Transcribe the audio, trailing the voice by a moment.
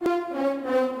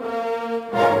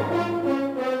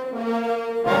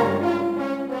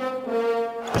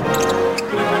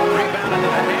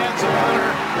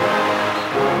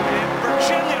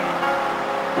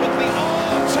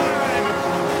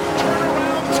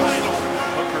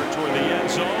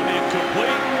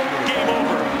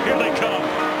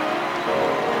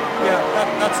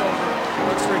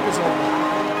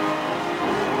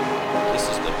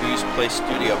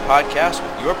podcast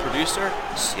with your producer,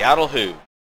 Seattle Who.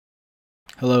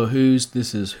 Hello Who's,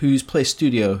 this is Who's Play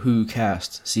Studio Who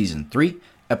Cast Season 3,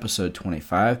 Episode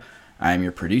 25. I am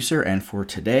your producer and for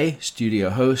today, studio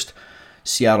host,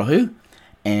 Seattle Who,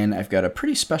 and I've got a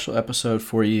pretty special episode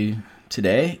for you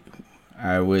today.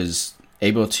 I was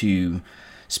able to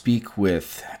speak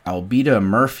with Albeda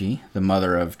Murphy, the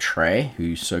mother of Trey,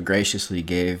 who so graciously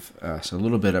gave us a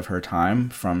little bit of her time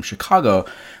from Chicago,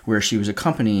 where she was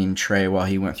accompanying Trey while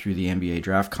he went through the NBA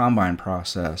draft combine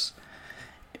process.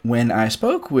 When I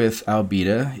spoke with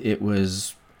Albeda, it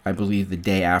was, I believe, the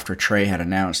day after Trey had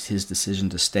announced his decision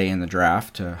to stay in the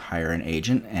draft, to hire an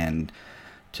agent, and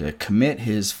to commit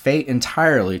his fate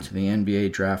entirely to the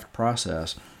NBA draft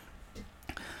process.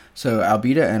 So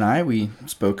Albeda and we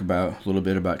spoke a little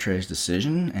bit about Trey's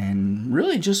decision and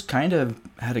really just kind of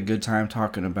had a good time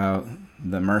talking about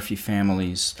the Murphy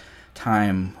family's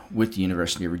time with the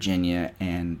University of Virginia,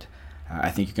 and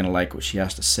I think you're going to like what she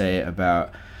has to say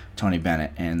about Tony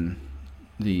Bennett and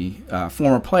the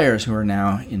former players who are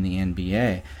now in the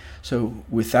NBA. So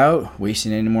without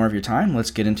wasting any more of your time, let's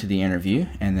get into the interview,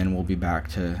 and then we'll be back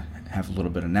to have a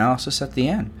little bit of analysis at the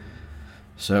end.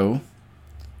 So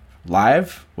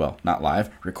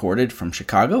recorded from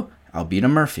Chicago, Albeda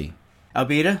Murphy.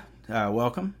 Albeda,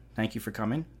 welcome. Thank you for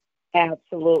coming.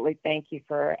 Absolutely. Thank you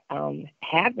for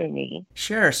having me.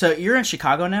 Sure. So you're in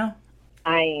Chicago now?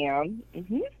 I am.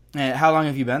 Mm-hmm. And how long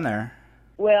have you been there?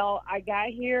 Well, I got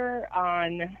here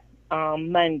on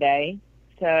Monday.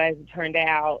 So as it turned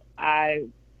out, I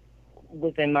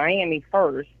was in Miami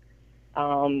first.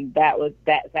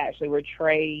 That's actually where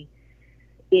Trey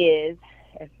is.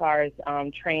 As far as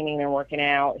training and working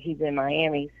out, he's in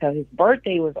Miami. So his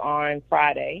birthday was on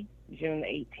Friday, June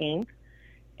the 18th,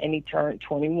 and he turned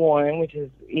 21, which is,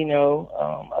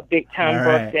 a big-time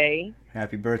birthday.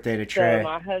 Happy birthday to Trey. So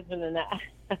my husband and I,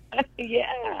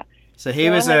 yeah. So he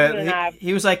was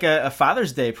like a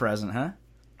Father's Day present, huh?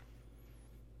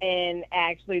 And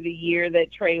actually, the year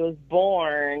that Trey was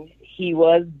born, he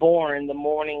was born the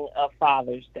morning of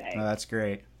Father's Day. Oh, that's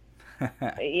great.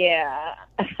 Yeah.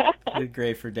 Did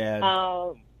great for Dad.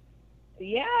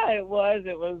 Yeah, it was.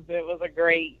 It was a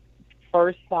great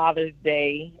first Father's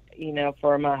Day,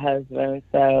 for my husband.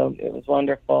 So it was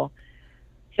wonderful.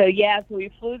 So so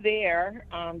we flew there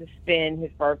to spend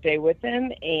his birthday with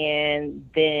him, and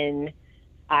then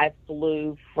I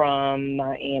flew from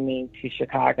Miami to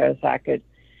Chicago so I could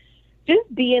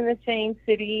just be in the same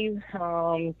city,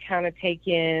 kind of take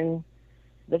in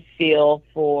the feel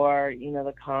for,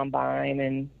 the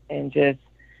combine and just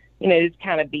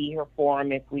kind of be here for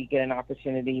him if we get an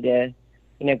opportunity to,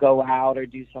 go out or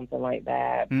do something like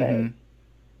that. Mm-hmm. But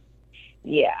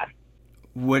yeah.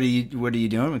 What are you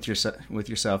doing with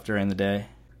yourself during the day?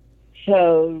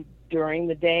 So during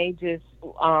the day, just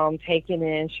taking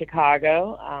in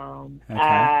Chicago.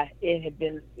 Okay. It had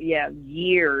been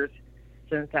years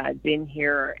since I'd been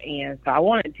here, and so I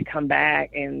wanted to come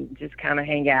back and just kind of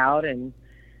hang out and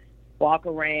walk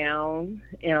around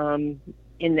in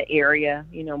the area,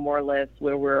 more or less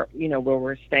where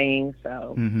we're staying.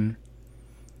 So, Mm-hmm.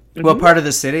 What part of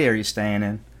the city are you staying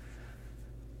in?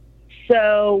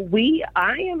 So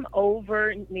I am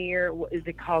over near, what is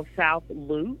it called, South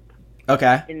Loop?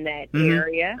 Okay. In that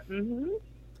area. Mm-hmm.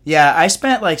 Yeah, I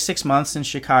spent like 6 months in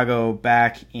Chicago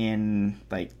back in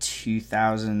like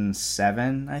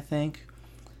 2007, I think.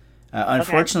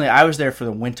 Unfortunately, I was there for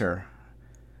the winter.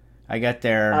 I got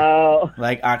there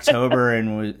like October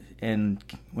and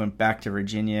went back to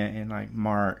Virginia in like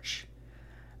March.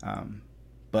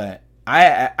 But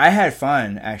I had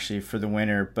fun actually for the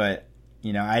winter, but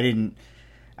I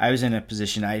was in a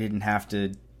position I didn't have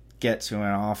to get to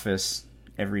an office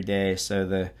every day, so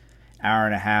the hour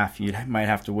and a half you might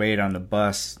have to wait on the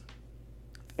bus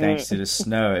thanks to the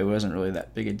snow. It wasn't really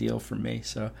that big a deal for me.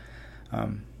 So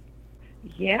the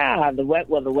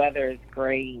weather is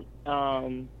great.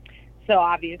 So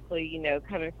obviously,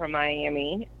 coming from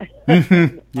Miami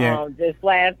this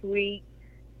last week,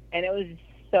 and it was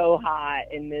so hot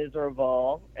and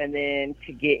miserable, and then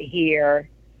to get here,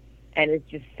 and it's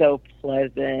just so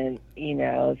pleasant,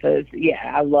 So it's,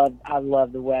 I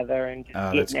love the weather and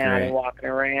just getting out and walking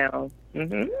around.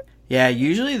 Mm-hmm. Yeah,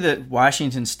 usually the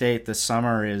Washington State, the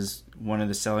summer is one of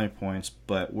the selling points,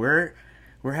 but we're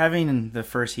having the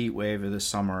first heat wave of the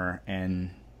summer,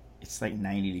 and it's like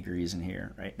 90 degrees in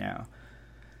here right now.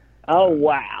 Oh,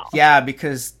 wow. Yeah,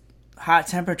 because hot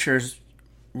temperatures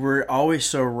were always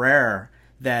so rare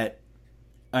that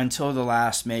until the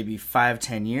last maybe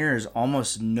 5-10 years,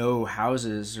 almost no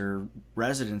houses or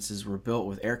residences were built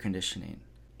with air conditioning.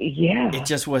 Yeah. It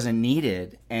just wasn't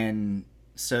needed. And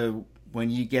so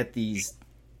when you get these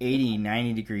 80,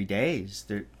 90-degree days,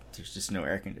 there's just no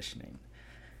air conditioning.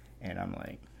 And I'm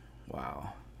like,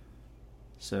 wow.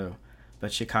 So,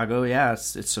 but Chicago, yeah,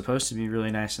 it's supposed to be really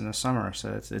nice in the summer,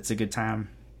 so it's a good time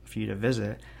for you to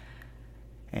visit.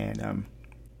 And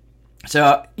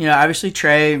so, obviously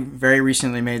Trey very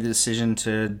recently made the decision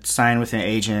to sign with an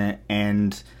agent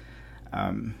and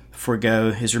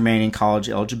forego his remaining college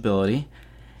eligibility.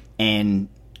 And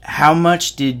how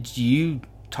much did you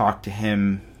talk to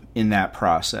him in that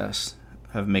process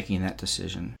of making that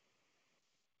decision?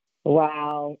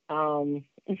 Wow.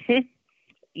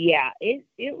 Yeah, it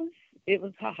was.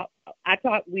 I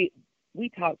thought we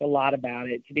talked a lot about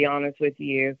it, to be honest with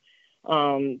you.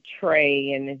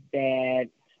 Trey and his dad,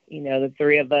 the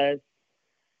three of us,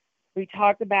 we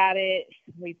talked about it.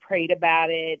 We prayed about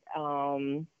it.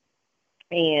 And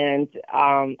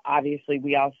obviously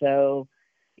we also,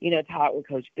 talked with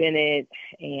Coach Bennett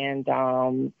and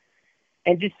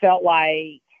just felt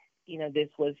like, this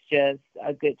was just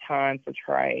a good time for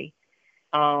Trey.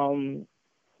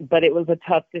 But it was a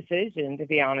tough decision, to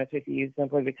be honest with you,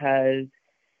 simply because,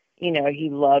 he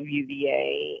loved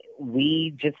UVA.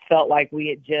 We just felt like we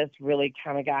had just really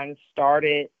kind of gotten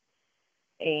started.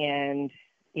 And,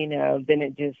 then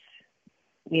it just,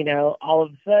 all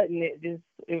of a sudden it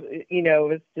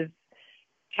was just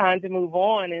time to move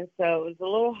on. And so it was a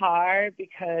little hard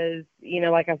because,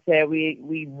 like I said,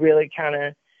 we really kind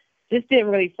of just didn't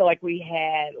really feel like we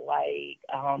had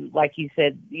like you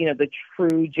said, the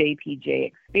true JPJ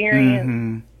experience.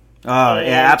 Mm-hmm. Oh, and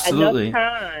yeah, absolutely.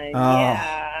 Enough time. Oh.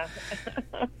 Yeah.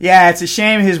 Yeah, it's a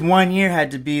shame his 1 year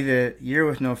had to be the year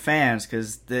with no fans,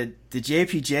 because the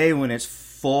JPJ, when it's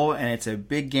full and it's a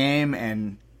big game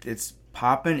and it's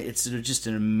popping, it's just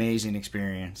an amazing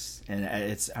experience. And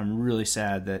I'm really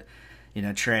sad that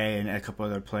Trey and a couple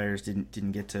other players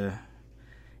didn't get to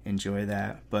enjoy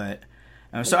that. But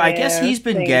so I guess he's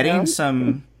been getting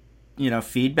some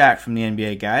feedback from the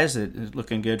NBA guys that is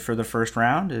looking good for the first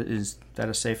round. Is that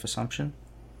a safe assumption?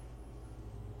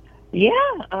 Yeah,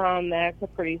 that's a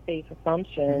pretty safe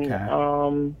assumption.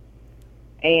 Okay.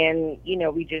 And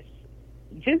we just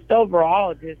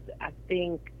overall, I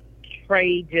think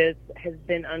Trey just has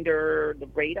been under the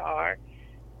radar,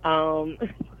 from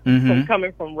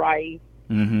coming from Rice,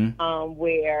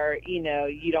 where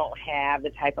you don't have the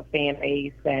type of fan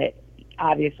base that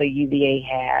obviously UVA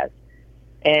has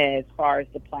as far as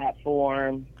the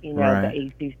platform,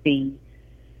 right. the ACC.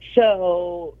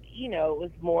 So it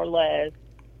was more or less.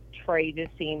 Trey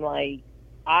just seemed like,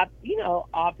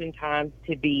 oftentimes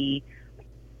to be,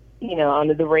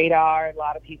 under the radar. A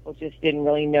lot of people just didn't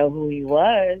really know who he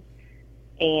was.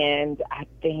 And I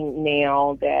think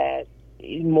now that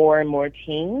more and more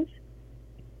teams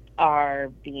are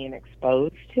being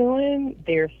exposed to him,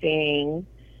 they're seeing,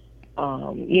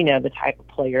 the type of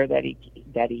player that he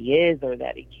is or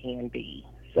that he can be.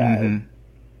 So,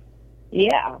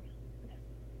 yeah,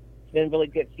 it's been really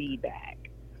good feedback.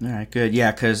 All right, good.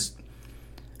 Yeah, because,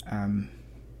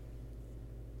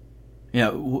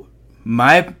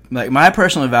 my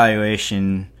personal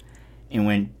evaluation, and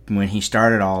when he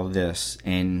started all of this,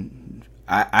 and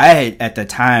I at the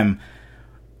time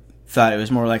thought it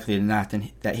was more likely than not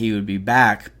that he would be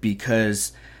back,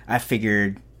 because I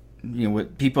figured,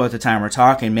 what people at the time were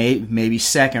talking, maybe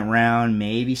second round,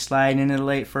 maybe sliding into the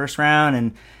late first round,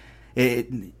 and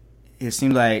it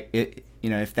seemed like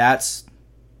if that's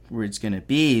where it's going to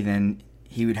be, then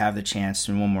he would have the chance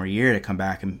in one more year to come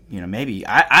back and maybe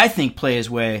I think play his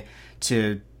way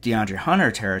to DeAndre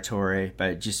Hunter territory,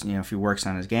 but just if he works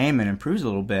on his game and improves a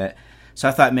little bit. So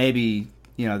I thought maybe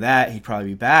that he'd probably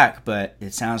be back, but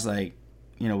it sounds like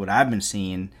what I've been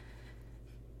seeing,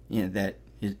 that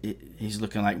he's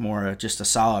looking like more just a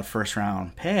solid first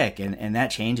round pick, and that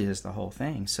changes the whole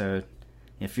thing. So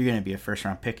if you're going to be a first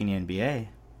round pick in the NBA,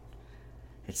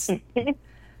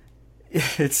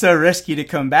 it's so risky to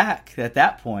come back at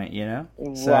that point, So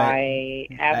right,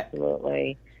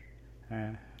 absolutely.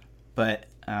 But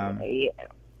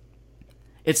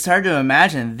it's hard to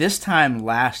imagine this time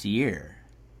last year.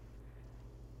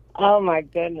 Oh my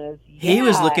goodness! He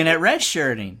was looking at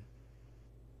redshirting.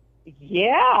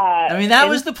 Yeah, I mean that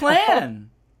was the plan.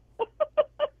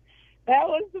 That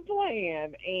was the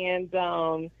plan, and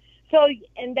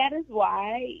and that is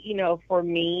why for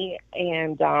me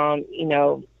and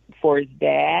for his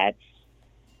dad,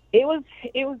 it was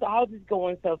all just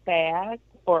going so fast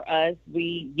for us.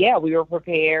 We were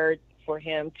prepared for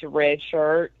him to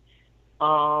redshirt,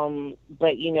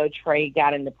 but Trey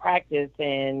got into practice,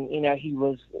 and he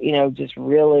was just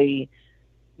really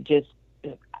just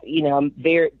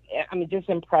very, just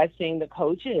impressing the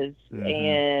coaches,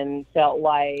 and felt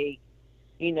like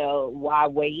why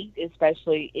wait,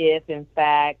 especially if, in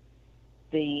fact,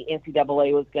 the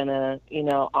NCAA was going to,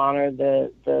 honor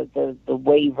the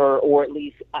waiver or at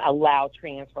least allow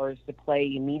transfers to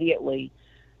play immediately.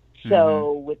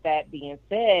 So with that being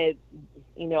said,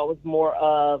 it was more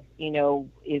of,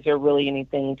 is there really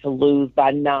anything to lose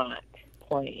by not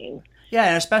playing? Yeah,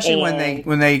 and especially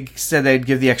when they said they'd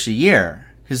give the extra year,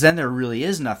 because then there really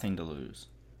is nothing to lose.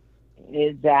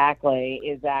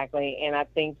 Exactly. And I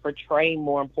think for Trey,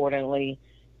 more importantly,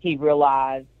 he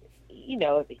realized,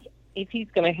 if he's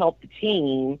going to help the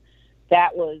team,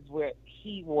 that was where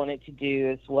he wanted to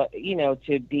do, is what,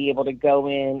 to be able to go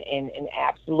in and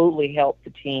absolutely help the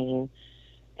team.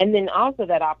 And then also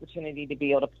that opportunity to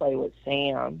be able to play with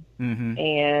Sam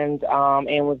and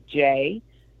with Jay.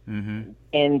 And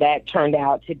that turned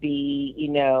out to be,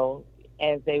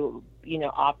 as they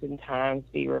oftentimes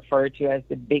be referred to as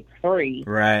the big three.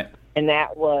 Right. And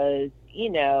that was,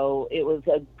 it was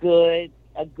a good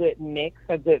mix,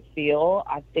 a good feel.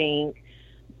 I think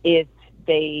if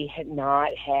they had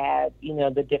not had,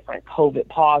 the different COVID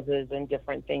pauses and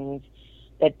different things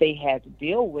that they had to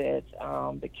deal with,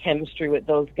 the chemistry with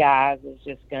those guys is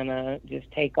just gonna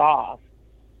take off.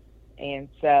 And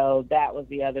so that was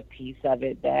the other piece of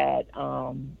it that,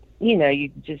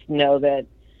 you just know that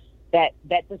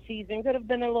the season could have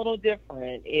been a little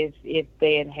different if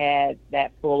they had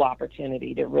that full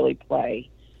opportunity to really play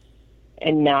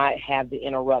and not have the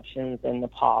interruptions and the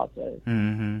pauses.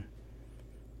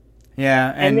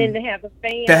 Yeah, and then to have the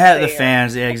fans. The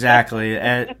fans, yeah, exactly.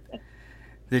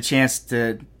 The chance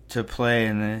to play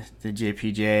in the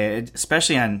JPJ,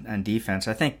 especially on defense.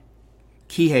 I think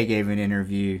Kihei gave an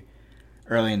interview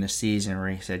early in the season where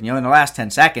he said, in the last 10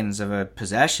 seconds of a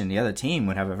possession, the other team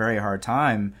would have a very hard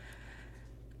time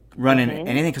running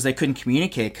anything because they couldn't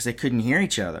communicate because they couldn't hear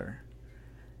each other.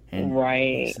 And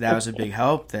right. So that was a big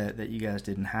help that you guys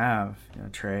didn't have,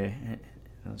 Trey,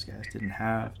 those guys didn't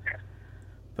have.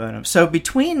 But so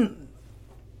between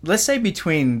this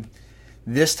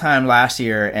time last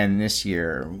year and this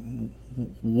year,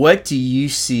 what do you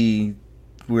see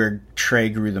where Trey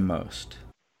grew the most?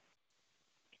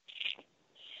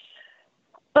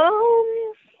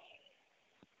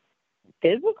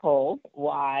 Physical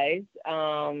wise,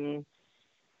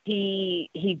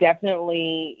 he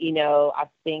definitely, I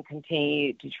think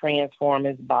continued to transform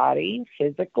his body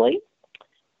physically.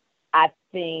 I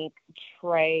think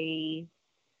Trey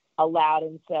allowed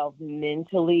himself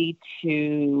mentally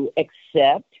to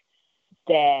accept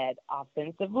that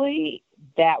offensively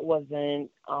that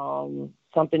wasn't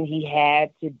something he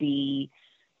had to be,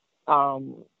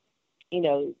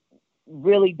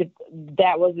 really,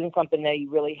 that wasn't something that he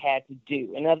really had to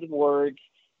do. In other words,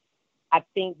 I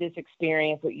think this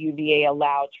experience with UVA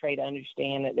allowed Trey to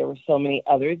understand that there were so many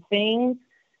other things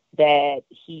that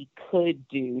he could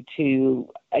do to,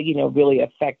 really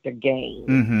affect the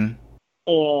game.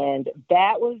 And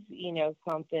that was,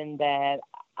 something that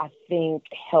I think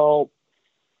helped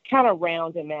kind of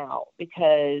round him out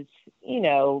because,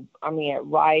 at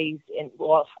Rice and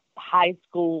high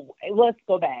school, let's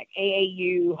go back,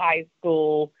 AAU, high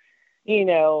school, and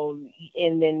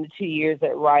then the 2 years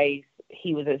at Rice,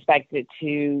 he was expected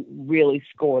to really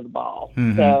score the ball.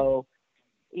 So,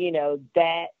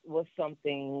 that was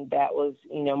something that was,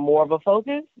 more of a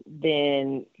focus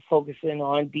than focusing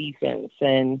on defense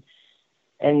and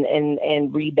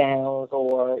rebounds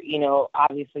or,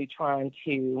 obviously trying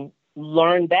to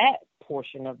learn that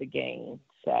portion of the game.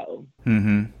 So,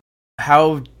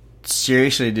 How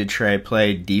seriously did Trey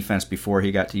play defense before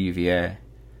he got to UVA?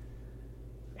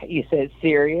 You said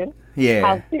serious? Yeah.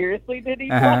 How seriously did he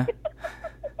play?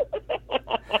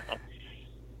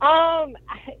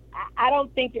 I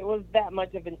don't think it was that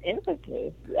much of an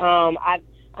emphasis.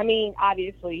 I mean,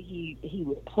 obviously he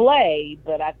would play,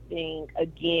 but I think,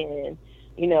 again,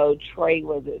 Trey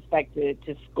was expected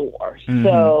to score.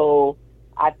 So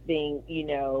I think,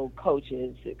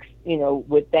 coaches,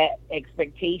 with that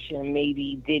expectation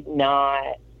maybe did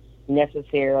not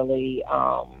necessarily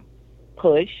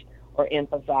push or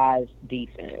emphasize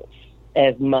defense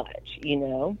as much,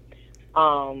 And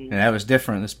that was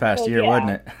different this past year,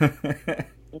 wasn't it?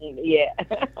 Yeah,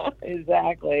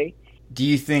 exactly. Do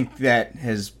you think that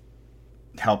has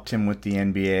helped him with the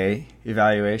NBA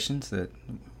evaluations, that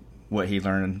what he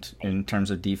learned in terms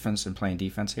of defense and playing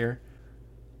defense here?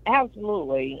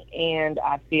 Absolutely. And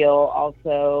I feel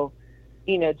also,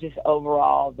 just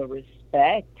overall the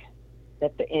respect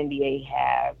that the NBA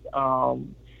has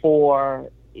for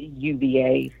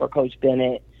UVA, for Coach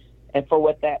Bennett, and for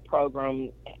what that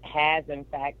program has, in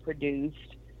fact,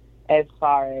 produced as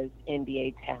far as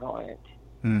NBA talent.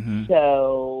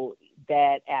 So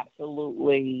that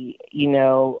absolutely,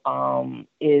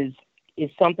 is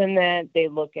something that they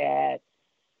look at,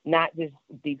 not just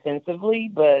defensively,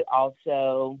 but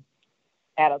also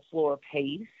at a slower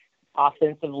pace.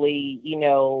 Offensively,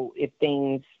 if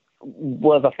things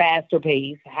was a faster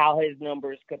pace, how his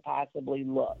numbers could possibly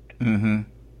look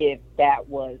if that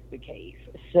was the case.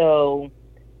 So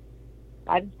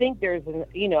I think there's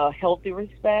a healthy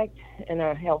respect and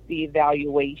a healthy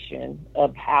evaluation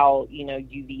of how,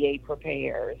 UVA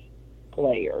prepares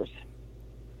players.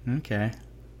 Okay.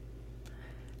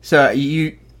 So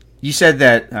you said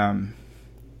that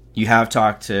you have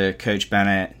talked to Coach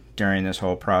Bennett during this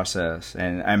whole process,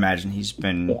 and I imagine he's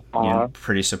been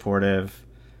pretty supportive.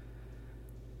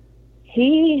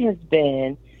 He has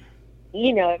been,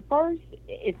 at first,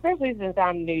 especially since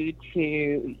I'm new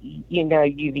to,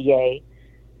 UVA,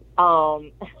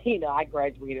 I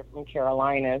graduated from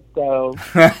Carolina, so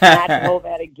not to hold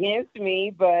that against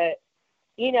me, but,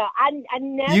 I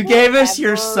never... You gave us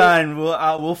your son.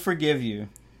 We'll forgive you.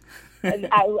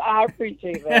 I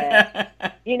appreciate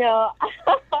that.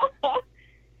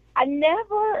 I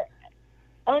never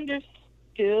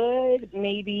understood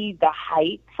maybe the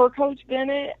hype for Coach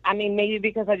Bennett. I mean, maybe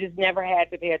because I just never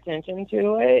had to pay attention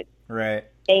to it. Right.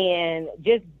 And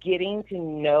just getting to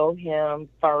know him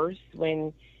first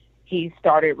when he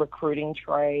started recruiting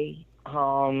Trey,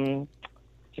 to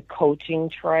coaching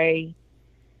Trey,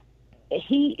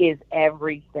 he is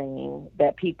everything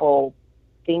that people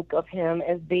think of him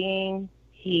as being.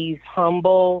 He's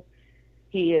humble.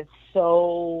 He is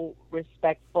so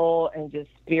respectful and just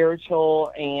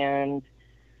spiritual, and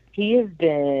he has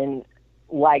been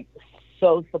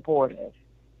so supportive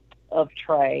of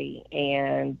Trey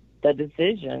and the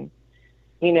decision.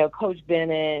 Coach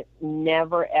Bennett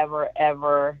never, ever,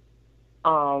 ever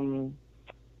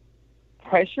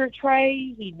pressured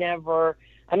Trey. He never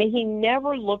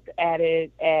looked at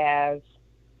it as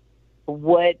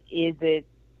what is it,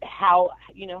 how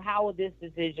will this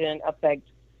decision affect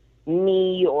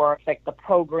me or affect the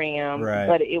program, right.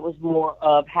 But it was more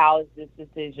of how is this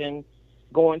decision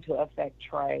going to affect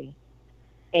Trey.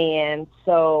 And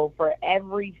so for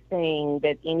everything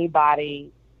that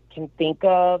anybody can think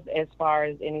of as far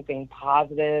as anything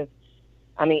positive,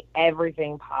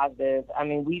 everything positive,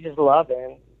 we just love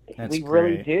him. That's we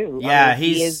great. Really do. Yeah,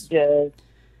 he is just,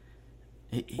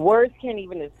 words can't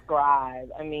even describe.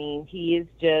 He is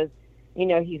just,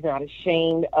 he's not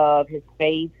ashamed of his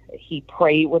faith. He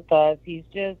prayed with us. He's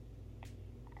an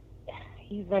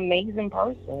amazing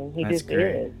person. He That's just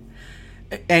great. is.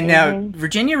 And now,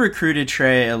 Virginia recruited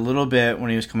Trey a little bit when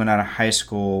he was coming out of high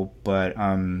school, but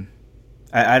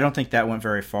I don't think that went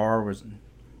very far.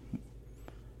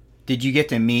 Did you get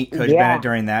to meet Coach Bennett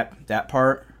during that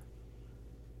part?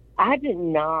 I did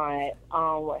not.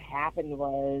 What happened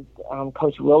was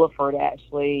Coach Williford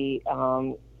actually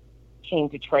came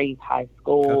to Trey's high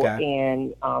school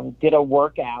and did a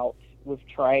workout with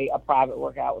Trey, a private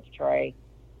workout with Trey.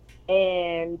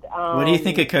 And what do you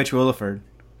think of Coach Williford?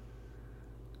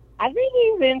 I think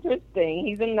he's interesting.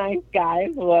 He's a nice guy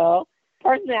as well.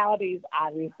 Personalities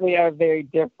obviously are very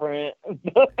different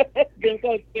than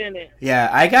Coach Bennett. Yeah,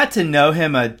 I got to know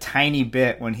him a tiny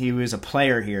bit when he was a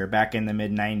player here back in the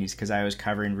mid-'90s because I was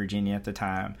covering Virginia at the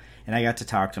time, and I got to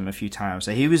talk to him a few times.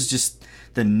 So he was just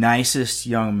the nicest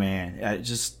young man,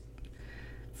 just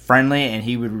friendly, and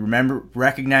he would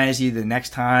recognize you the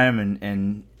next time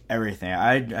and everything.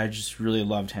 I just really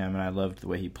loved him, and I loved the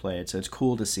way he played. So it's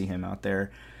cool to see him out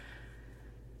there,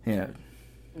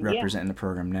 representing the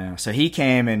program now. So he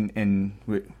came and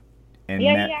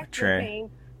met Trey. Came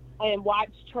and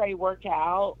watched Trey work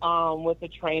out with the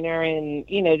trainer, and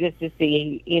just to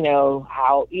see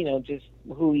how just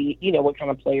who he what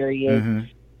kind of player he is. Mm-hmm.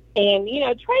 And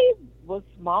Trey was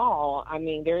small.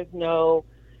 There's no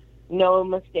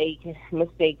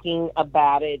mistaking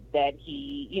about it that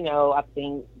he I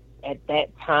think at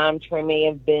that time Trey may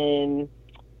have been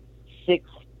 6'4",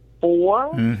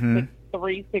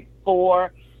 6'3", 6'4",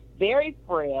 very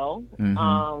frail,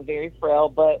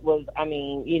 but was,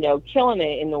 killing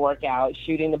it in the workout,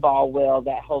 shooting the ball well,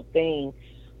 that whole thing.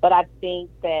 But I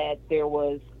think that there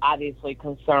was obviously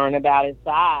concern about his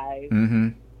size,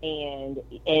 and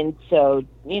so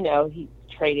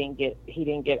Trey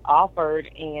didn't get offered,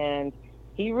 and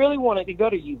he really wanted to go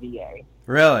to UVA.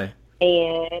 Really?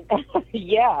 And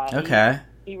yeah. Okay.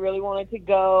 He really wanted to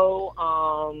go.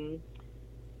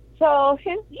 So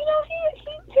his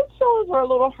feelings were a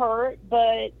little hurt,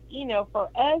 but for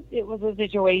us, it was a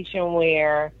situation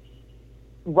where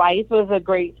Rice was a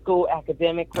great school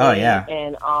academically. Oh yeah.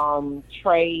 And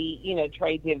Trey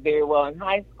did very well in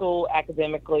high school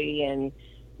academically, and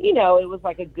it was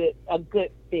like a good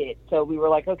fit. So we were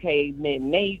like, okay,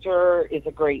 mid-major is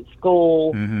a great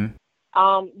school. Mm-hmm.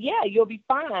 Yeah, you'll be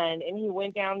fine. And he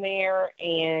went down there,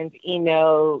 and,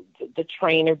 the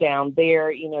trainer down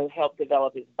there, helped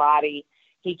develop his body.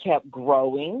 He kept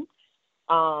growing.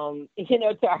 To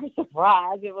our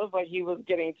surprise, it was like he was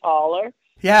getting taller.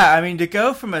 Yeah, I mean, to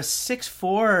go from a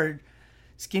 6'4"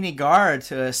 skinny guard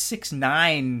to a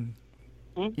 6'9",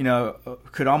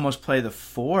 could almost play the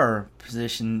 4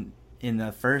 position in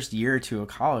the first year or two of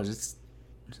college. It's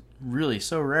really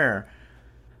so rare.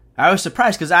 I was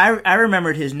surprised because I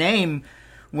remembered his name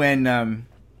when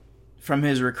from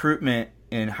his recruitment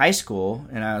in high school,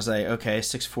 and I was like, okay,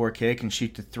 6'4" kid can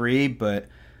shoot the 3, but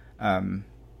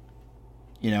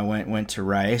went to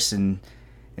Rice, and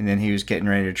then he was getting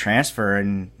ready to transfer,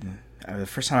 and the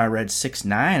first time I read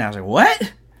 6'9", I was like,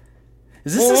 what?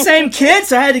 Is this the same kid?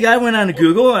 So I went on to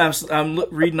Google, and I'm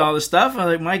reading all this stuff, and I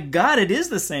was like, my God, it is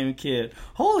the same kid.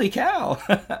 Holy cow.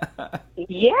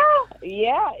 Yeah,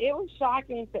 it was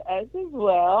shocking to us as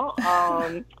well.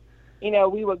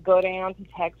 We would go down to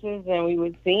Texas, and we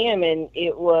would see him, and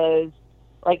it was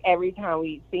like every time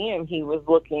we'd see him, he was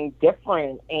looking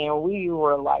different, and we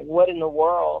were like, what in the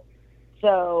world?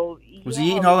 So was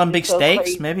he eating all them big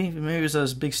steaks? Crazy. Maybe it was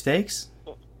those big steaks?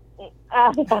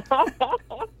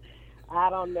 I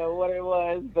don't know what it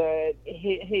was, but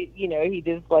he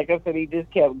just, like I said, he just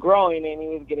kept growing, and he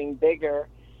was getting bigger.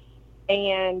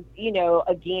 And,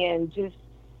 again, just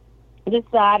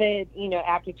decided,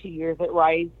 after 2 years at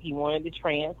Rice, he wanted to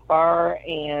transfer,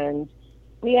 and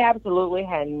we absolutely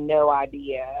had no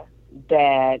idea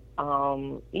that,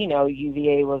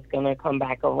 UVA was going to come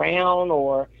back around,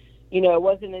 or, it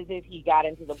wasn't as if he got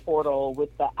into the portal with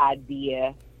the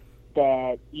idea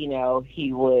that,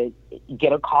 he would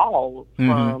get a call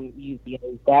from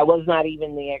UVA. That was not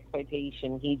even the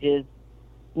expectation. He just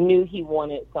knew he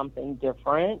wanted something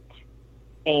different.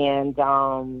 And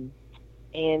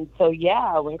so,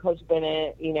 yeah, when Coach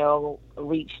Bennett,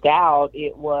 reached out,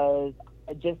 it was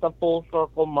just a full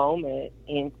circle moment,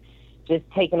 and just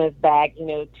taking us back,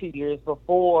 2 years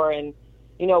before, and,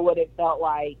 what it felt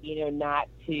like, not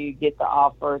to get the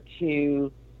offer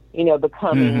to,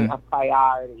 becoming a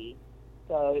priority.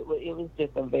 So it was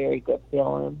just a very good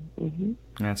feeling. Mm-hmm.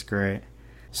 That's great.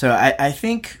 So I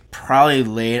think probably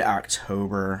late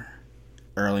October,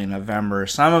 early November,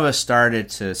 some of us started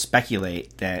to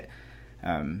speculate that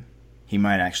he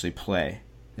might actually play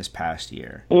this past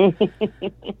year.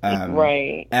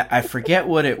 Right. I forget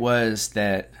what it was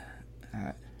that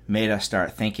made us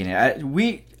start thinking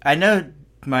it. I know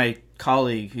my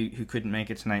colleague who couldn't make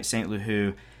it tonight, St.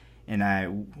 Luhu, and I,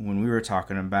 when we were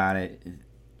talking about it,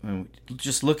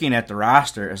 just looking at the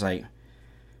roster, it was like,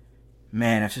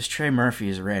 man, if this Trey Murphy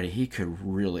is ready, he could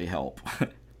really help.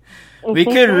 We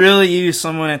could really use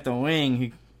someone at the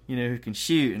wing who can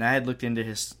shoot. And I had looked into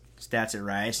his stats at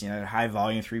Rice, high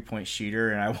volume 3-point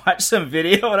shooter, and I watched some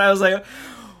video, and I was like,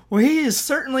 well, he is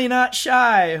certainly not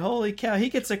shy. Holy cow, he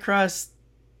gets across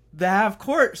the half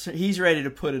court, so he's ready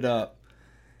to put it up.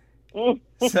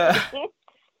 So.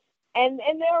 And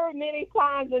there were many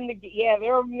times in the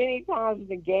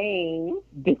game,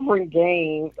 different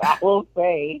games, I will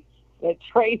say, that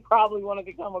Trey probably wanted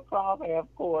to come across half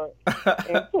court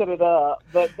and put it up,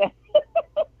 but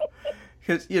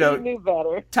because he knew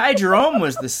better. Ty Jerome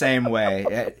was the same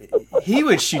way. He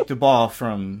would shoot the ball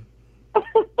from.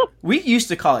 We used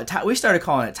to call it. We started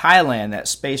calling it Thailand. That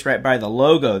space right by the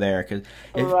logo there, because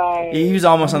if he was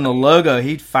almost on the logo,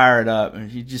 he'd fire it up, and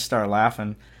he'd just start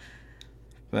laughing.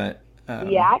 But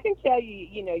yeah, I can tell you,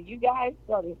 you guys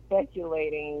started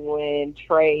speculating when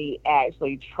Trey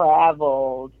actually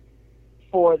traveled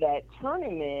for that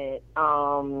tournament.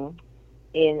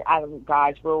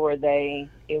 Where were they?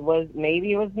 It was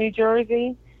New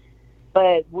Jersey,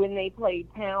 but when they played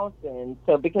Townsend,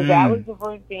 so because that was the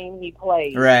first game he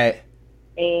played, right?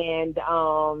 And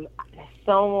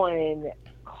someone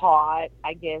caught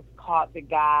the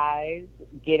guys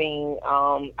getting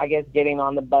on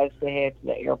the bus to head to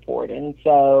the airport, and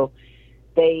so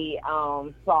they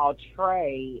saw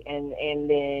Trey, and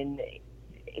then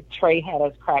Trey had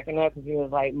us cracking up because he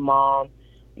was like, "Mom,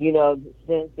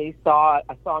 since they saw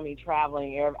me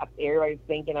traveling, everybody's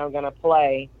thinking I'm gonna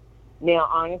play." Now,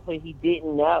 honestly, he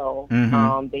didn't know.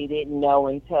 They didn't know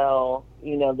until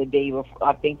the day before.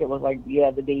 I think it was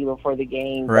the day before the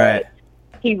game, right?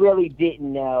 But he really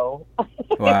didn't know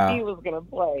wow. if he was gonna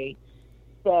play.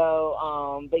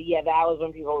 So, but yeah, that was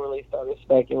when people really started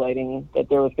speculating that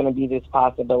there was going to be this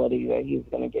possibility that he was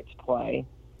going to get to play.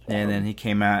 So. And then he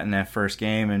came out in that first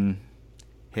game and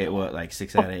hit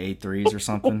 6 out of 8 threes or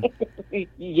something.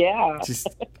 Yeah. Just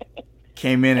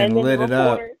came in and lit it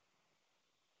up.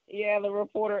 Yeah, the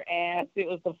reporter asked. It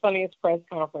was the funniest press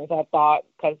conference, I thought,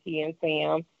 because he and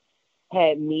Sam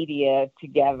had media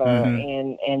together,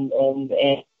 and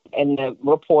the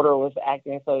reporter was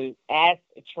acting. So asked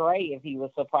Trey if he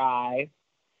was surprised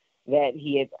that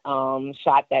he had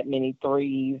shot that many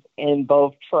threes, and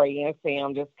both Trey and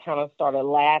Sam just kind of started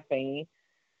laughing.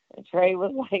 And Trey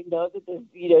was like, "No, this,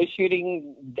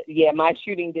 shooting. Yeah, my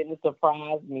shooting didn't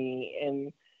surprise me."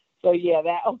 And so, yeah,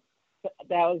 that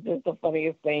was just the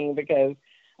funniest thing because,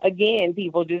 again,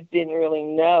 people just didn't really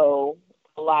know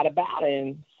a lot about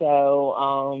him.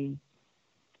 So,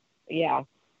 yeah.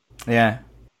 Yeah.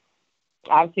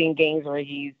 I've seen games where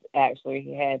he's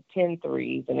actually had 10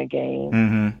 threes in a game.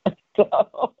 Mm-hmm.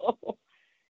 So.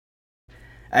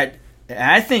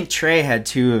 I think Trey had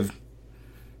two of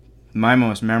my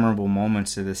most memorable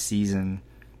moments of the season,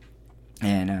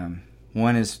 and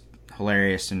one is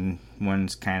hilarious and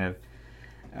one's kind of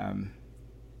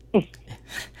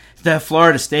the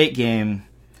Florida State game.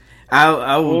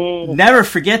 I will never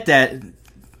forget that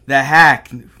hack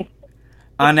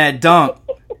on that dunk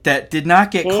that did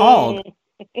not get called.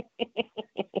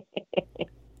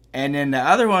 And then the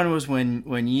other one was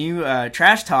when you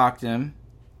trash talked him.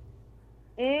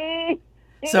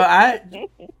 So I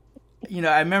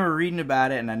remember reading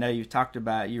about it, and I know you talked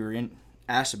about it, you were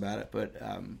asked about it, but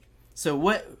so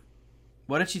why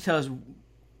don't you tell us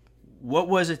what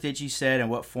was it that you said, and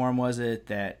what form was it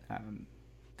that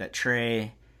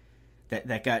Trey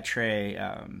that got Trey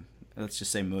let's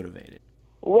just say motivated?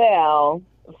 Well,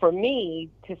 for me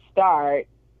to start,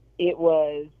 it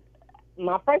was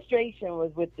my frustration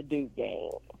was with the Duke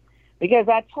game because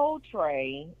I told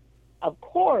Trey, of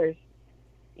course,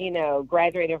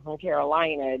 graduating from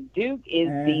Carolina, Duke is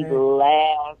the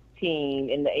last team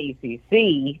in the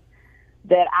ACC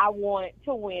that I want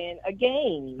to win a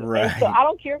game. Right. And so I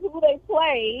don't care who they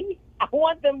play. I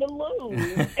want them to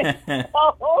lose. And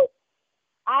so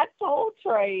I told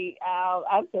Trey,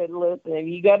 I said, listen,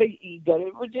 you go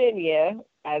to Virginia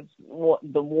as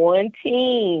the one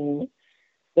team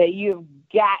that you've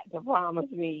got to promise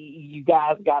me you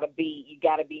guys got to beat. You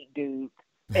got to beat Duke.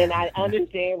 And I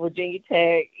understand Virginia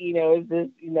Tech, is this,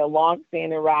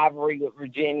 long-standing rivalry with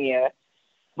Virginia.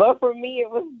 But for me, it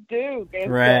was Duke.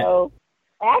 And right. So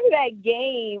after that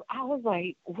game, I was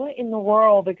like, what in the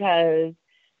world? Because,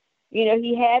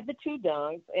 he had the two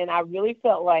dunks, and I really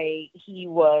felt like he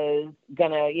was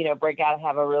going to, break out and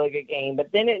have a really good game.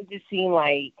 But then it just seemed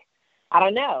like, I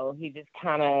don't know, he just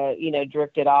kind of,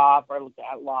 drifted off or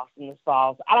got lost in the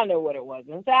sauce. I don't know what it was.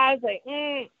 And so I was like,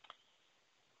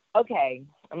 okay,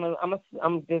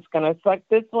 I'm just gonna suck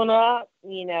this one up,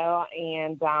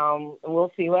 and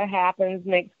we'll see what happens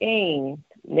next game.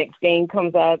 Next game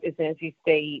comes up, it's NC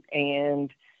State,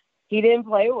 and he didn't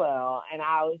play well. And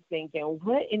I was thinking,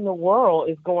 what in the world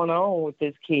is going on with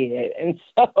this kid? And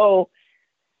so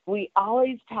we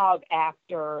always talk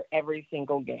after every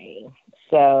single game.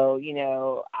 So,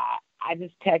 I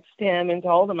just texted him and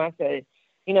told him, I said,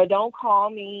 don't call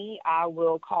me. I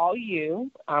will call you.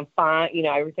 I'm fine.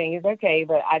 Everything is okay,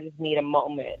 but I just need a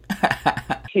moment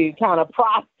to kind of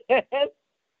process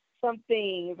some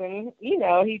things. And,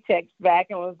 he texted back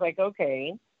and was like,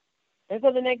 okay. And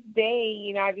so the next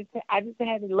day, I just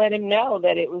had to let him know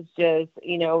that it was just,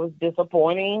 it was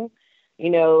disappointing,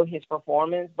 his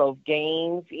performance, both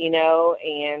games,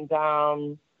 and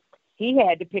he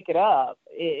had to pick it up.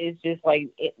 It's just like,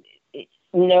 it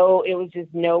was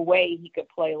just no way he could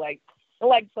play like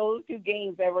those two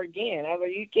games ever again. I was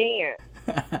like, you can't.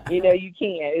 You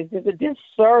can't. It's just a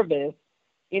disservice.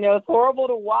 It's horrible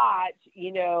to watch.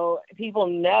 People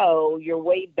know you're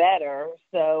way better.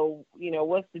 So,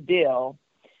 what's the deal?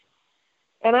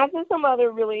 And I said some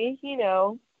other really,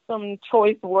 some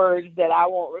choice words that I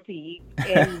won't repeat.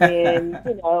 And then,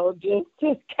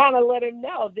 just kind of let him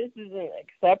know this isn't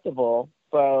acceptable.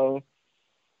 So,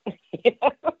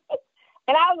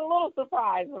 And I was a little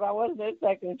surprised because I wasn't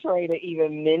expecting Trey to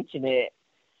even mention it.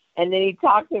 And then he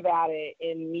talked about it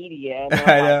in media. And I was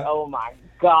like, oh, my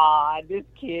God, this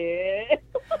kid.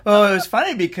 Well, it was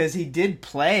funny because he did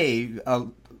play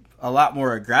a lot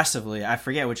more aggressively. I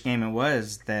forget which game it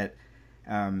was that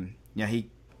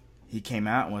he came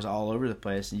out and was all over the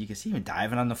place. And you could see him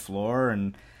diving on the floor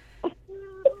and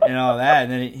all that.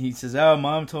 And then he says, oh,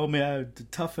 Mom told me I had to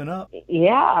toughen up.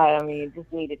 Yeah, I mean, it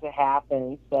just needed to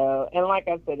happen. So, and like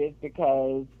I said, it's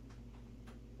because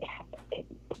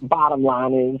bottom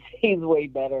line is he's way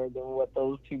better than what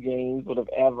those two games would have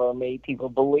ever made people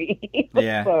believe.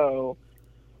 Yeah. So,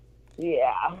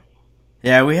 yeah.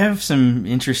 Yeah, we have some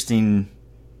interesting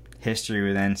history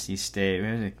with NC State. We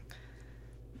had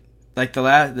like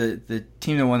the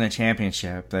team that won the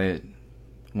championship,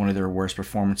 one of their worst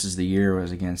performances of the year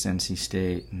was against NC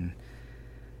State, and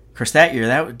of course that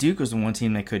year Duke was the one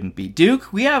team they couldn't beat. Duke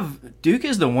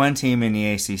is the one team in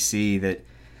the ACC that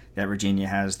Virginia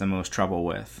has the most trouble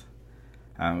with.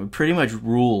 We pretty much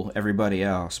rule everybody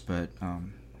else, but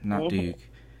not Duke.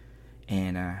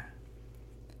 And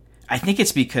I think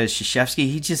it's because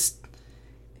Krzyzewski,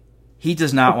 he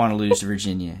does not want to lose to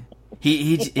Virginia.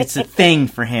 It's a thing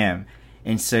for him,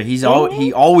 and so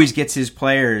he always gets his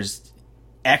players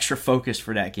extra focused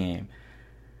for that game.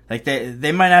 Like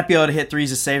they might not be able to hit threes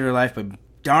to save their life, but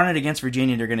darn it, against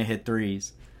Virginia, they're going to hit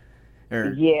threes,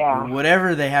 or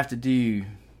whatever they have to do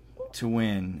to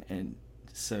win. And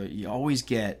so we always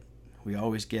get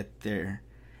there,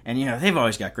 and they've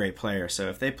always got great players. So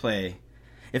if they play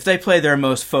their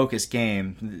most focused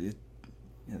game,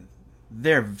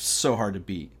 they're so hard to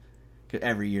beat.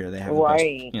 Every year they have the best,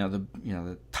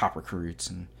 the top recruits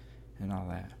and all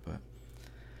that.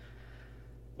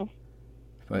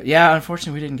 But yeah,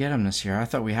 unfortunately we didn't get them this year. I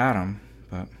thought we had them,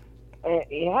 but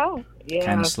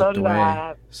kind of slipped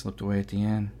away at the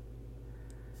end.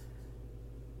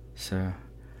 So, all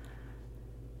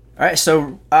right.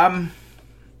 So I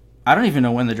don't even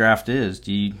know when the draft is.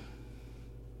 Do you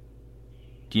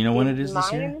know when it is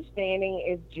this year? My understanding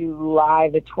is July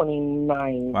the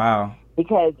 29th. Wow.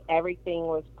 Because everything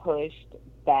was pushed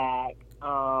back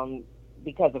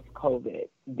because of COVID.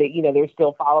 They're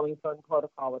still following certain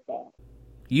protocol with that.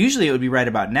 Usually it would be right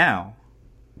about now.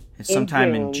 It's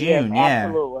sometime in June. Yes,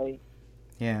 absolutely.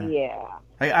 Yeah.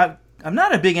 Yeah. I'm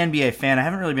not a big NBA fan. I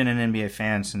haven't really been an NBA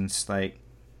fan since like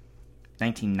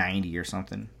 1990 or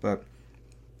something. But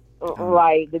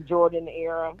right, the Jordan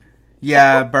era.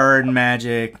 Yeah, Bird,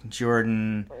 Magic,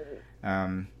 Jordan.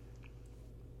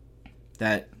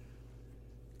 That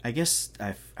I guess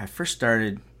I first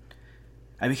started.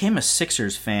 I became a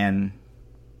Sixers fan,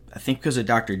 I think because of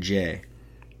Dr. J.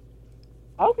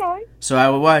 Okay. So I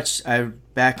would watch.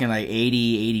 Back in like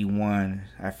 80, 81,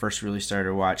 I first really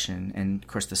started watching, and of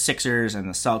course the Sixers and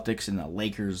the Celtics and the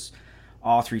Lakers,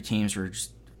 all three teams were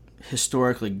just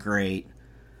historically great.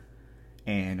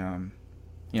 And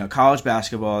college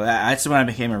basketball. That's when I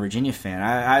became a Virginia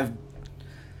fan.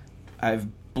 I've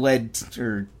bled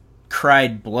or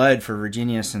cried blood for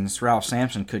Virginia since Ralph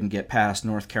Sampson couldn't get past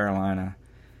North Carolina,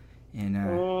 and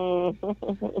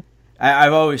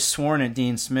I've always sworn at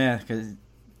Dean Smith because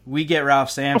we get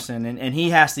Ralph Sampson and he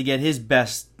has to get his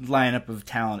best lineup of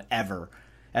talent ever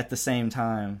at the same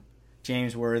time.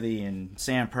 James Worthy and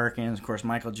Sam Perkins, of course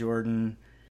Michael Jordan.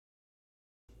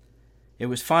 It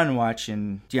was fun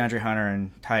watching DeAndre Hunter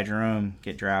and Ty Jerome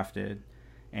get drafted,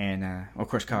 and of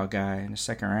course Kyle Guy in the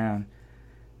second round.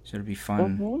 So it'd be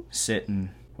fun to sit and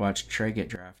watch Trey get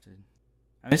drafted.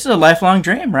 I mean, this is a lifelong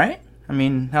dream, right? I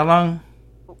mean, how long?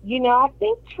 I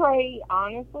think Trey,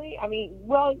 honestly,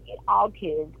 all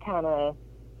kids kind of,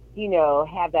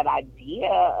 have that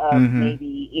idea of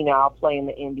maybe, I'll play in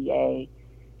the NBA.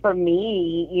 For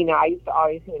me, I used to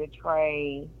always say to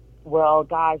Trey, well,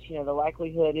 gosh, the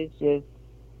likelihood is just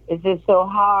so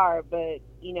hard, but,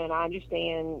 and I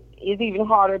understand it's even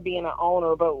harder being an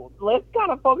owner, but let's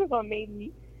kind of focus on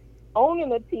maybe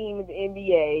owning a team in the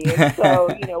NBA. And so,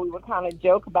 we would kind of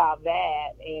joke about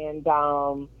that. And,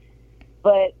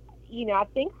 but, I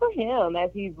think for him, as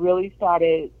he's really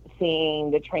started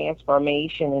seeing the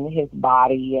transformation in his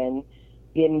body and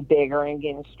getting bigger and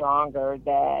getting stronger,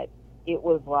 that it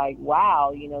was like,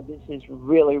 wow, this is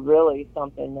really, really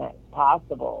something that's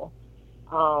possible.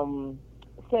 So,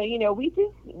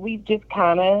 we've just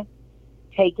kind of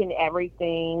taken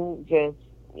everything just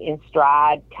in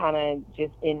stride, kind of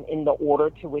just in the order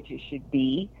to which it should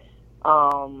be,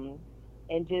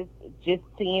 and just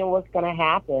seeing what's going to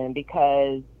happen,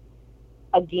 because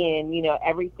again,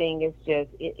 everything is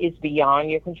it's beyond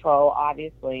your control,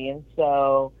 obviously, and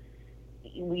so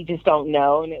we just don't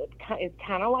know. And it's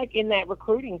kind of like in that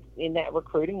recruiting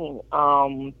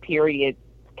period,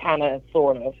 kind of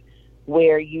sort of,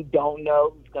 where you don't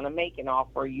know who's going to make an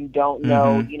offer, you don't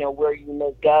know, where you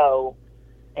may go,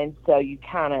 and so you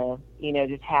kind of,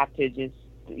 just have to just,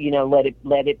 let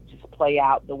it just play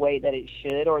out the way that it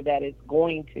should or that it's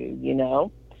going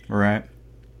to, Right.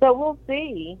 So we'll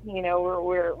see.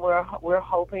 We're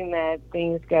hoping that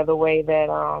things go the way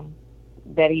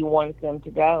that he wants them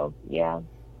to go. Yeah.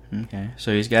 Okay.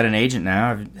 So he's got an agent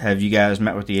now. Have you guys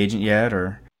met with the agent yet,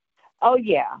 or? Oh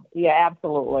yeah,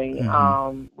 absolutely.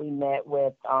 We met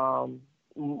with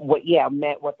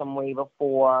met with them way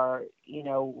before.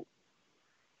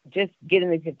 Just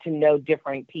getting to know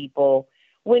different people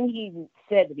when he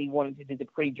said that he wanted to do the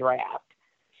pre-draft.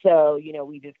 So,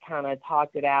 we just kind of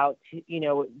talked it out to,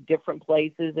 different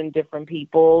places and different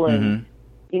people and,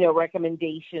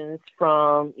 recommendations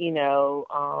from,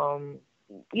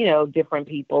 different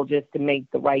people just to make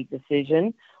the right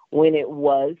decision when it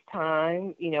was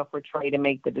time, for Trey to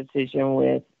make the decision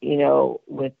with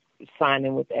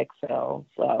signing with Excel.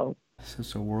 So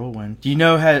it's a whirlwind. Do you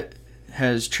know,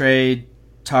 has Trey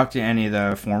talked to any of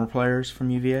the former players from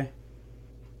UVA?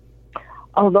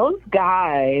 Oh, those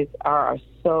guys are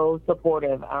so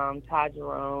supportive. Todd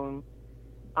Jerome,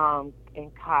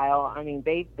 and Kyle. I mean,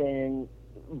 they've been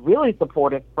really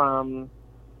supportive from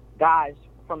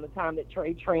the time that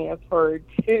Trey transferred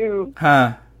to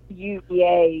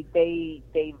UVA.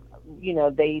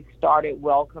 They started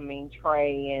welcoming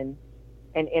Trey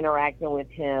and interacting with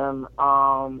him.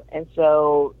 And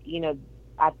so,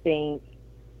 I think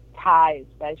Ty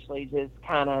especially just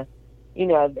kind of,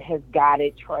 has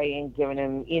guided Trey and given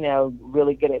him,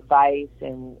 really good advice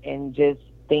and just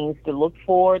things to look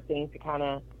for, things to kind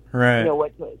of, right.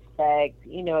 What to expect,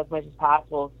 as much as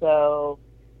possible. So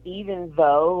even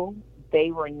though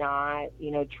they were not,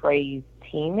 Trey's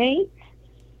teammates,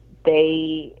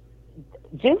 they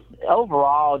just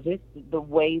overall, just the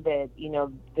way that,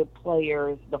 the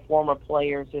players, the former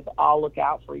players just all look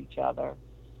out for each other.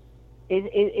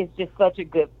 It's just such a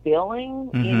good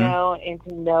feeling, and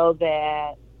to know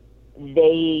that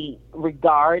they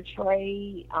regard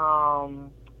Trey, and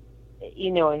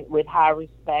with high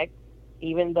respect,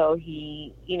 even though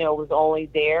he, was only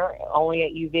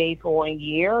at UVA for 1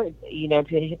 year,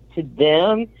 to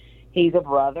them, he's a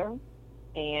brother.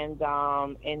 And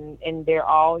they're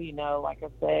all, like I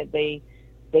said, they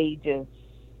just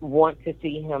want to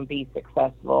see him be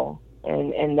successful.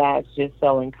 And that's just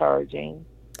so encouraging.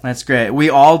 That's great.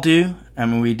 We all do. I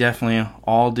mean, we definitely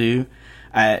all do.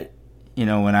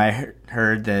 When I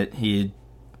heard that he had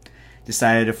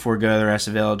decided to forego the rest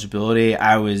of eligibility,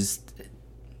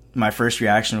 my first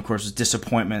reaction, of course, was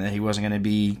disappointment that he wasn't going to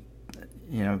be,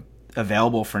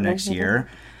 available for next year.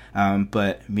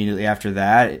 But immediately after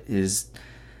that is,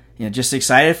 just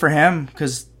excited for him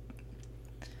because,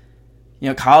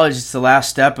 college is the last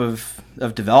step of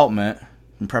development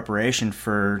and preparation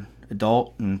for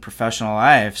adult and professional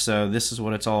life. So this is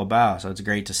what it's all about. So it's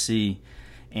great to see.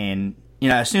 And,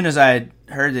 as soon as I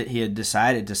heard that he had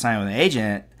decided to sign with an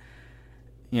agent,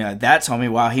 that told me,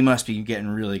 wow, he must be getting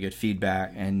really good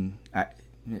feedback. And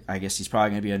I guess he's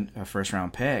probably going to be a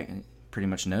first-round pick. He pretty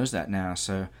much knows that now.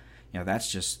 So,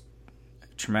 that's just a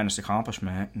tremendous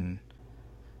accomplishment. And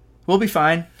we'll be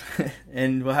fine.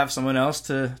 And we'll have someone else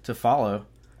to follow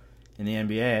in the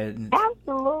NBA.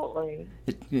 Absolutely.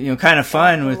 Kind of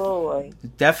fun. Absolutely.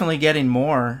 With definitely getting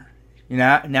more.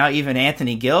 Now even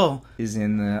Anthony Gill is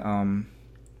in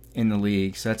the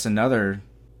league. So that's another.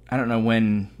 I don't know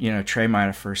when Trey might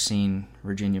have first seen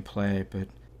Virginia play, but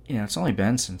it's only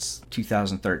been since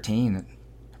 2013 that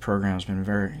the program's been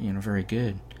very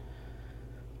good.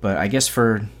 But I guess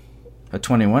for a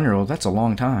 21-year-old, that's a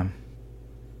long time.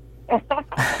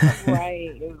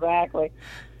 Right, exactly.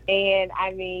 And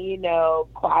I mean,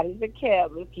 quiet as it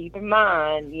kept, let's keep in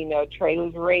mind, Trey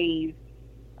was raised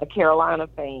a Carolina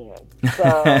fan.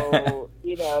 So,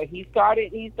 he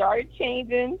started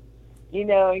changing,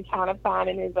 and kind of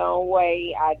finding his own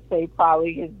way. I'd say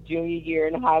probably his junior year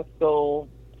in high school,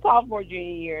 sophomore, junior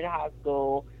year in high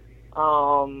school.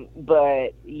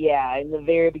 But yeah, in the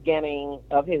very beginning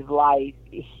of his life,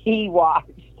 he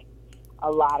watched a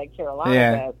lot of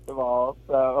Carolina basketball.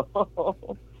 So,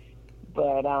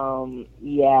 but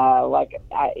like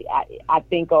I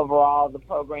think overall the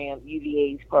program,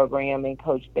 UVA's program, and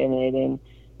Coach Bennett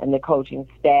and the coaching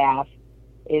staff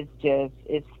is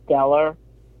stellar.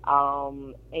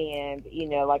 And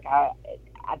like I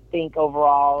think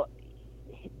overall,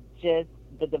 just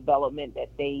the development that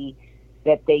they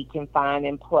can find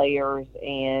in players,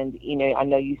 and I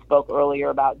know you spoke earlier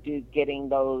about Duke getting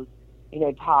those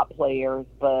top players,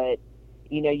 but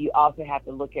you also have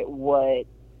to look at what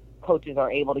coaches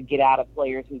are able to get out of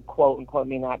players who quote unquote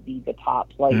may not be the top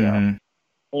player.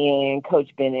 Mm-hmm. And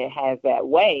Coach Bennett has that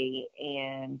way,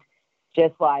 and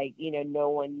just like no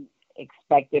one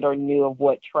expected or knew of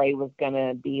what Trey was going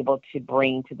to be able to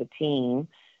bring to the team.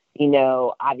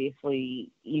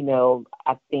 Obviously,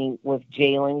 I think with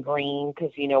Jalen Green,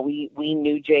 because, we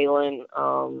knew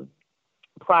Jalen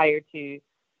prior to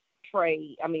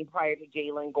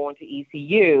Jalen going to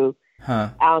ECU.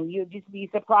 You'd just be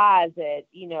surprised at,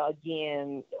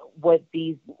 again, what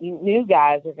these new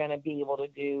guys are going to be able to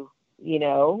do,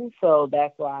 So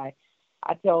that's why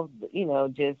I tell,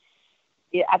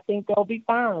 I think they'll be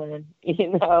fine,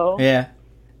 Yeah.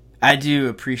 I do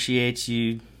appreciate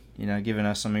you, giving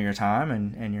us some of your time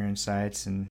and your insights.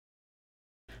 And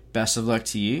best of luck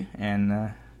to you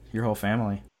and your whole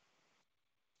family.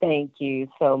 Thank you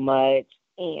so much.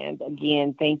 And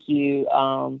again, thank you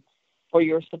for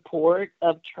your support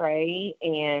of Trey.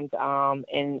 And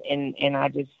I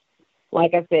just,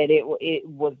 like I said, it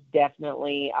was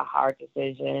definitely a hard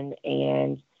decision.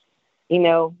 And,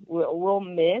 we'll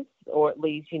miss, or at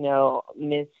least,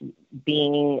 miss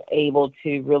being able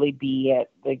to really be at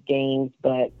the games.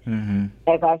 But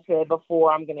as I said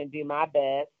before, I'm going to do my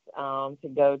best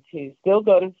to still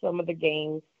go to some of the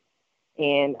games,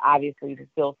 and obviously to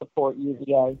still support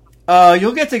UVA. Oh,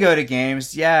 you'll get to go to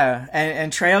games, yeah,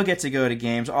 and Trey will get to go to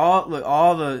games.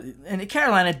 And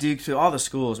Carolina, Duke too, all the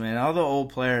schools, man, all the old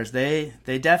players, they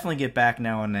definitely get back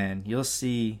now and then. You'll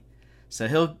see.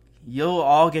 So you'll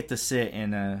all get to sit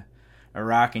in a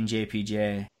rocking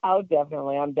JPJ. Oh,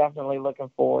 definitely. I'm definitely looking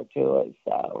forward to it.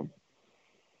 So,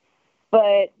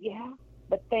 but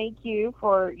thank you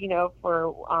for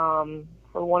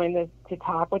wanting to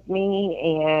talk with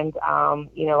me. And,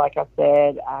 like I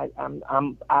said,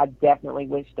 I definitely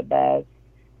wish the best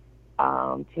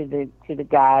to the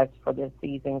guys for this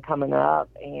season coming up.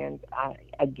 And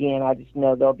I just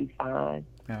know they'll be fine.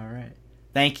 All right.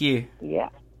 Thank you. Yeah.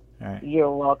 All right.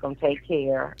 You're welcome. Take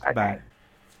care. Okay. Bye.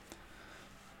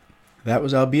 That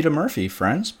was Albeda Murphy,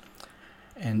 friends.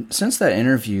 And since that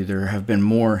interview, there have been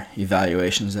more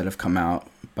evaluations that have come out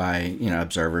by,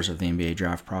 observers of the NBA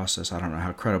draft process. I don't know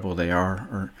how credible they are,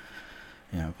 or,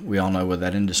 we all know what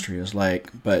that industry is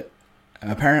like. But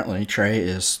apparently, Trey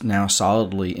is now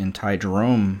solidly in Ty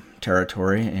Jerome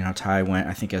territory. Ty went,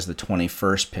 I think, as the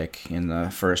 21st pick in the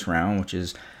first round, which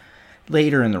is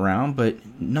later in the round, but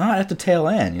not at the tail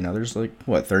end. There's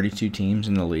 32 teams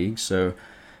in the league, so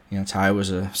Ty was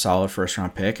a solid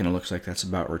first-round pick, and it looks like that's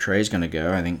about where Trey's going to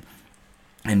go. I think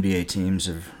NBA teams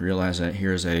have realized that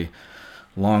here's a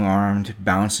long-armed,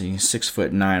 bouncy,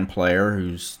 6'9" player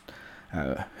who's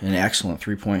an excellent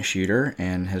three-point shooter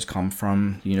and has come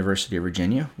from the University of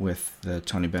Virginia with the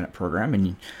Tony Bennett program.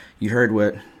 And you heard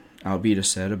what Albeda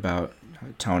said about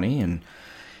Tony and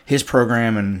his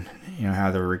program, and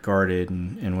how they're regarded,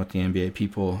 and what the NBA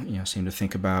people seem to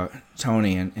think about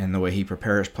Tony and the way he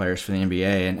prepares players for the NBA.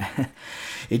 And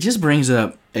it just brings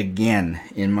up again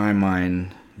in my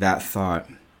mind that thought: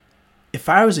 if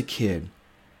I was a kid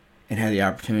and had the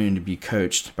opportunity to be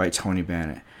coached by Tony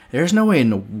Bennett, there's no way in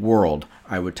the world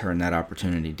I would turn that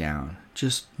opportunity down.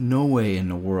 Just no way in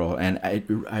the world. And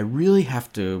I really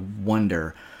have to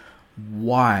wonder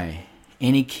why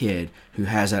any kid who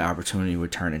has that opportunity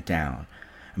would turn it down.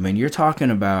 I mean, you're talking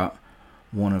about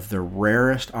one of the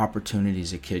rarest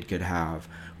opportunities a kid could have,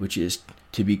 which is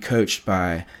to be coached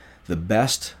by the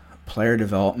best player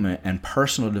development and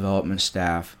personal development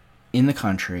staff in the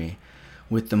country,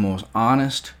 with the most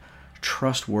honest,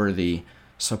 trustworthy,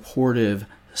 supportive,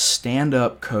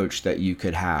 stand-up coach that you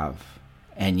could have.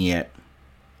 And yet,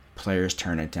 players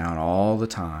turn it down all the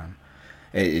time.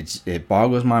 It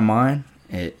boggles my mind.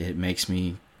 It makes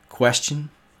me question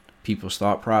people's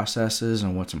thought processes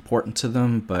and what's important to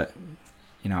them. But,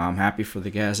 I'm happy for the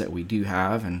guys that we do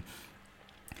have. And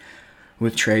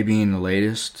with Trey being the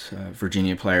latest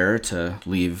Virginia player to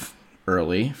leave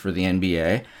early for the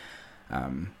NBA,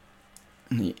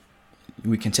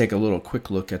 we can take a little quick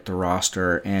look at the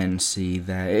roster and see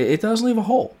that it does leave a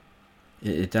hole.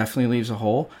 It definitely leaves a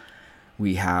hole.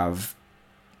 We have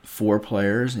 4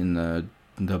 players in the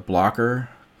blocker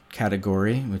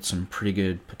category with some pretty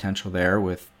good potential there,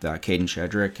 with Caden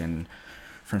Shedrick and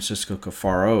Francisco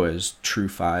Cafaro as true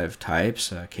 5 types.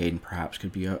 Caden perhaps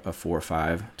could be a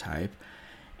 4-5 type.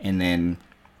 And then,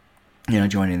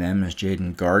 joining them is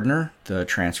Jaden Gardner, the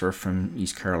transfer from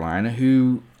East Carolina,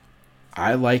 who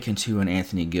I liken to an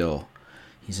Anthony Gill.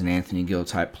 He's an Anthony Gill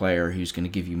type player who's going to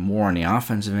give you more on the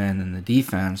offensive end than the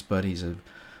defense, but he's a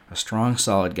strong,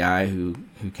 solid guy who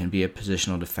can be a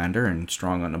positional defender and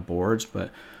strong on the boards.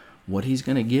 But what he's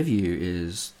going to give you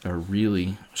is a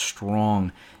really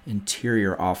strong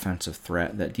interior offensive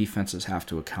threat that defenses have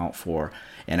to account for.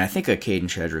 And I think a Caden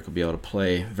Shedrick will be able to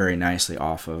play very nicely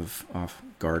off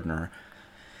Gardner.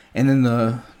 And then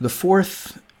the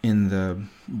fourth in the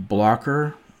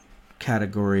blocker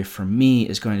category for me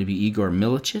is going to be Igor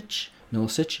Milicic,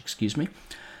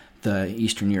 the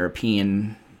Eastern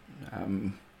European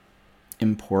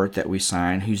import that we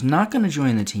signed, who's not going to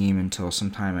join the team until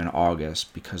sometime in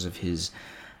August because of his,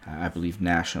 I believe,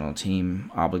 national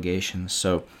team obligations.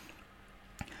 So,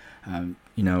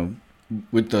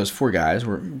 with those 4 guys,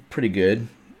 we're pretty good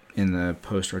in the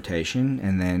post rotation.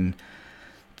 And then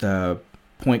the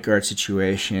point guard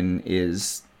situation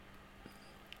is,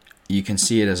 you can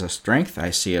see it as a strength. I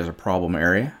see it as a problem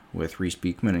area with Reese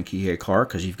Beekman and Kihei Clark,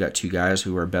 because you've got two guys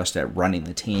who are best at running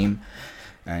the team,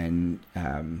 and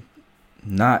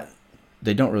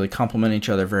they don't really complement each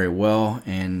other very well,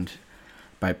 and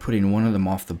by putting one of them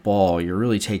off the ball, you're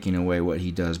really taking away what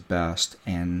he does best,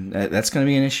 and that's going to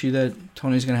be an issue that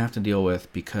Tony's going to have to deal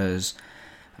with, because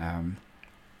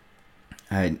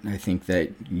I think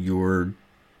that you're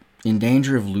in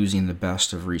danger of losing the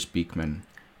best of Reese Beekman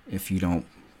if you don't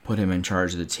put him in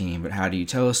charge of the team. But how do you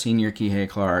tell a senior Kihei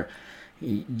Clark,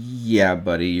 yeah,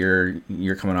 buddy,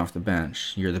 you're coming off the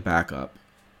bench, you're the backup?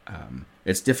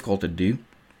 It's difficult to do,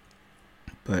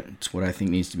 but it's what I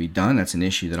think needs to be done. That's an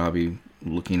issue that I'll be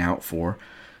looking out for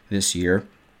this year,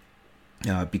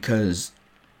 because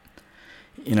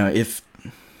if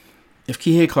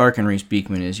Kihei Clark and Reese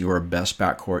Beekman is your best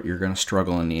backcourt, you're going to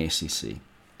struggle in the ACC,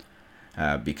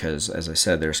 because, as I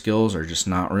said, their skills are just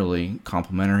not really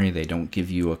complementary. They don't give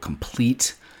you a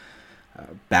complete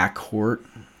backcourt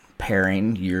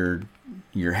pairing.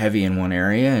 You're heavy in one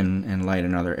area and light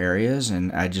in other areas,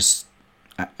 and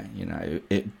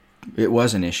it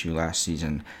was an issue last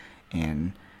season,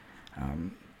 and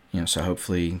so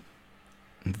hopefully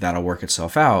that'll work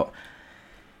itself out.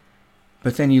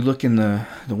 But then you look in the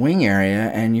wing area,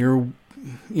 and your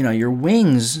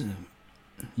wings,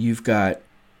 you've got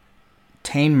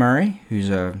Trey Murphy, who's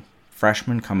a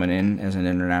freshman coming in as an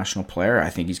international player. I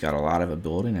think he's got a lot of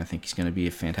ability, and I think he's going to be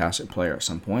a fantastic player at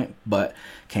some point. But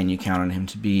can you count on him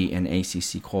to be an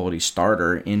ACC quality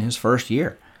starter in his first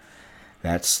year?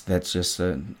 That's just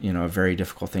a very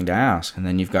difficult thing to ask. And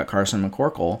then you've got Carson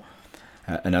McCorkle,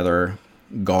 another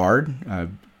guard.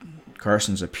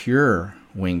 Carson's a pure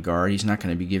wing guard. He's not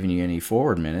going to be giving you any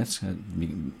forward minutes,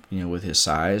 with his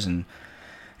size, and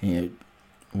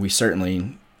we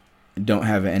certainly don't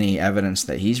have any evidence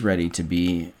that he's ready to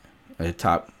be a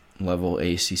top level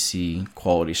ACC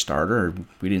quality starter.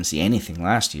 We didn't see anything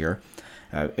last year.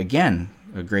 Again,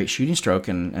 a great shooting stroke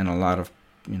and a lot of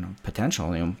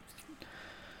potential.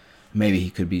 Maybe he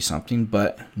could be something,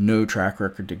 but no track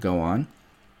record to go on.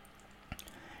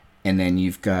 And then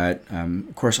you've got,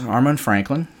 of course, Armand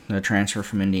Franklin, the transfer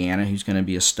from Indiana, who's going to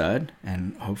be a stud,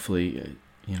 and hopefully,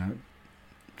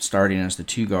 starting as the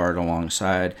two guard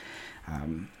alongside.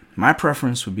 My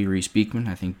preference would be Reese Beekman.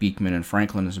 I think Beekman and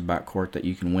Franklin is a backcourt that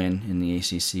you can win in the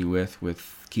ACC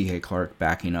with Kihei Clark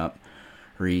backing up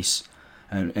Reese,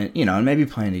 and maybe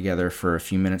playing together for a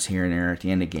few minutes here and there at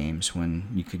the end of games when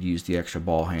you could use the extra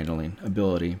ball handling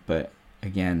ability. But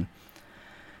again,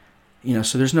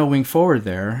 so there's no wing forward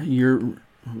there.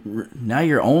 Now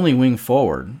your only wing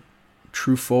forward,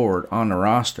 true forward on the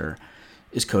roster,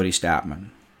 is Cody Statman.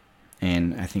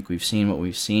 And I think we've seen what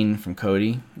we've seen from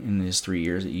Cody in his 3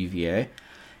 years at UVA.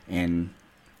 And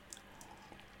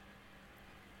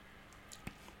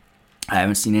I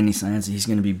haven't seen any signs that he's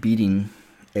going to be beating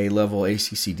A-level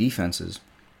ACC defenses.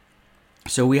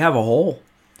 So we have a hole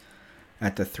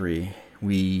at the three.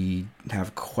 We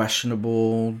have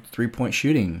questionable three-point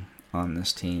shooting on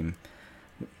this team.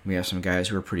 We have some guys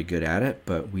who are pretty good at it,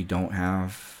 but we don't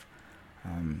have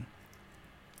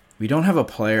a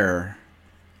player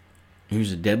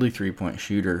who's a deadly three-point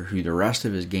shooter who the rest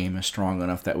of his game is strong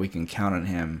enough that we can count on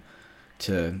him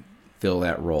to fill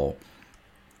that role.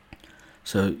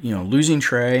 So, losing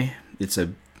Trey, it's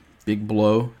a big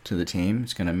blow to the team.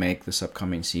 It's going to make this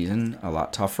upcoming season a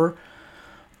lot tougher.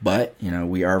 But,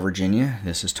 we are Virginia.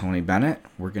 This is Tony Bennett.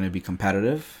 We're going to be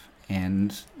competitive,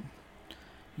 and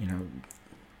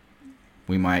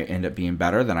we might end up being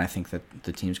better than I think that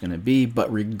the team's going to be. But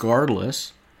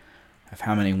regardless of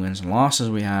how many wins and losses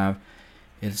we have,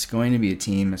 it's going to be a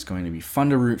team that's going to be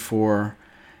fun to root for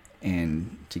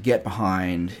and to get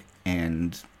behind,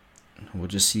 and we'll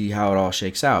just see how it all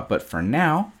shakes out. But for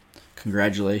now,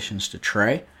 congratulations to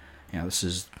Trey. This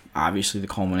is obviously the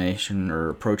culmination, or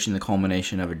approaching the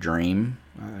culmination, of a dream.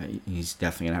 He's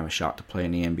definitely going to have a shot to play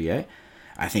in the NBA.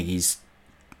 I think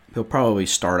he'll probably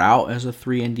start out as a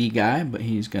 3-and-D guy, but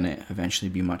he's going to eventually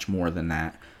be much more than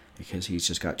that because he's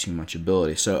just got too much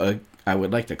ability. So I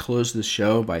would like to close this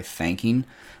show by thanking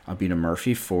Albeda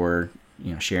Murphy for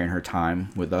sharing her time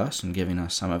with us and giving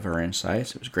us some of her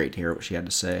insights. It was great to hear what she had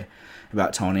to say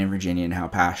about Tony and Virginia and how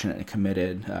passionate and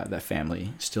committed that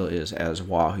family still is as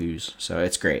Wahoos. So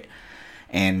it's great.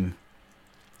 And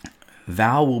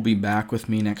Val will be back with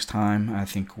me next time. I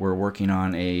think we're working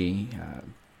on a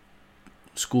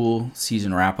school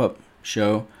season wrap-up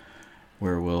show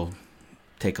where we'll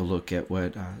take a look at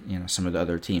what some of the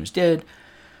other teams did,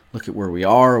 look at where we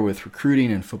are with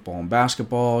recruiting and football and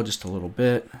basketball just a little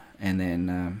bit, and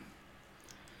then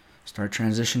start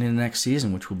transitioning to the next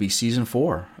season, which will be season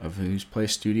 4 of Who's Play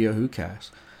Studio WhoCast.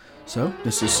 So,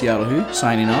 this is Seattle Who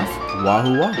signing off.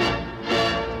 Wahoo Wah.